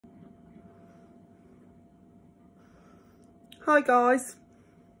Hi guys,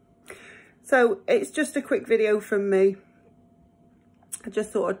 so it's just a quick video from me. I just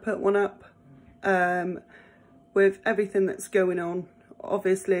thought I'd put one up with everything that's going on.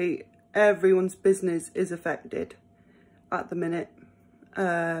 Obviously everyone's business is affected at the minute,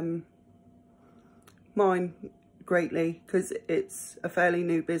 mine greatly because it's a fairly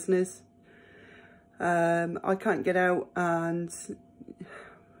new business. I can't get out, and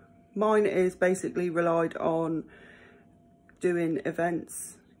mine is basically relied on doing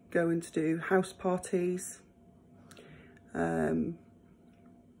events, going to do house parties, and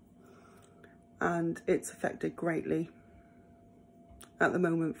it's affected greatly at the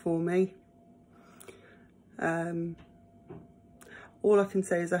moment for me. All I can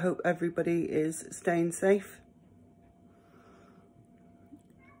say is I hope everybody is staying safe,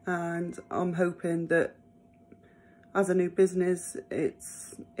 and I'm hoping that as a new business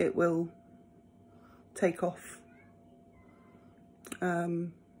it will take off.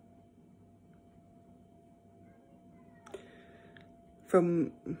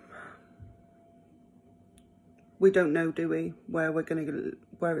 We don't know, do we, where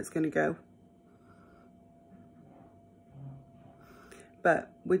it's gonna go,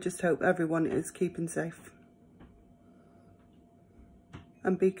 but we just hope everyone is keeping safe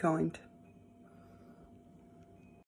and be kind.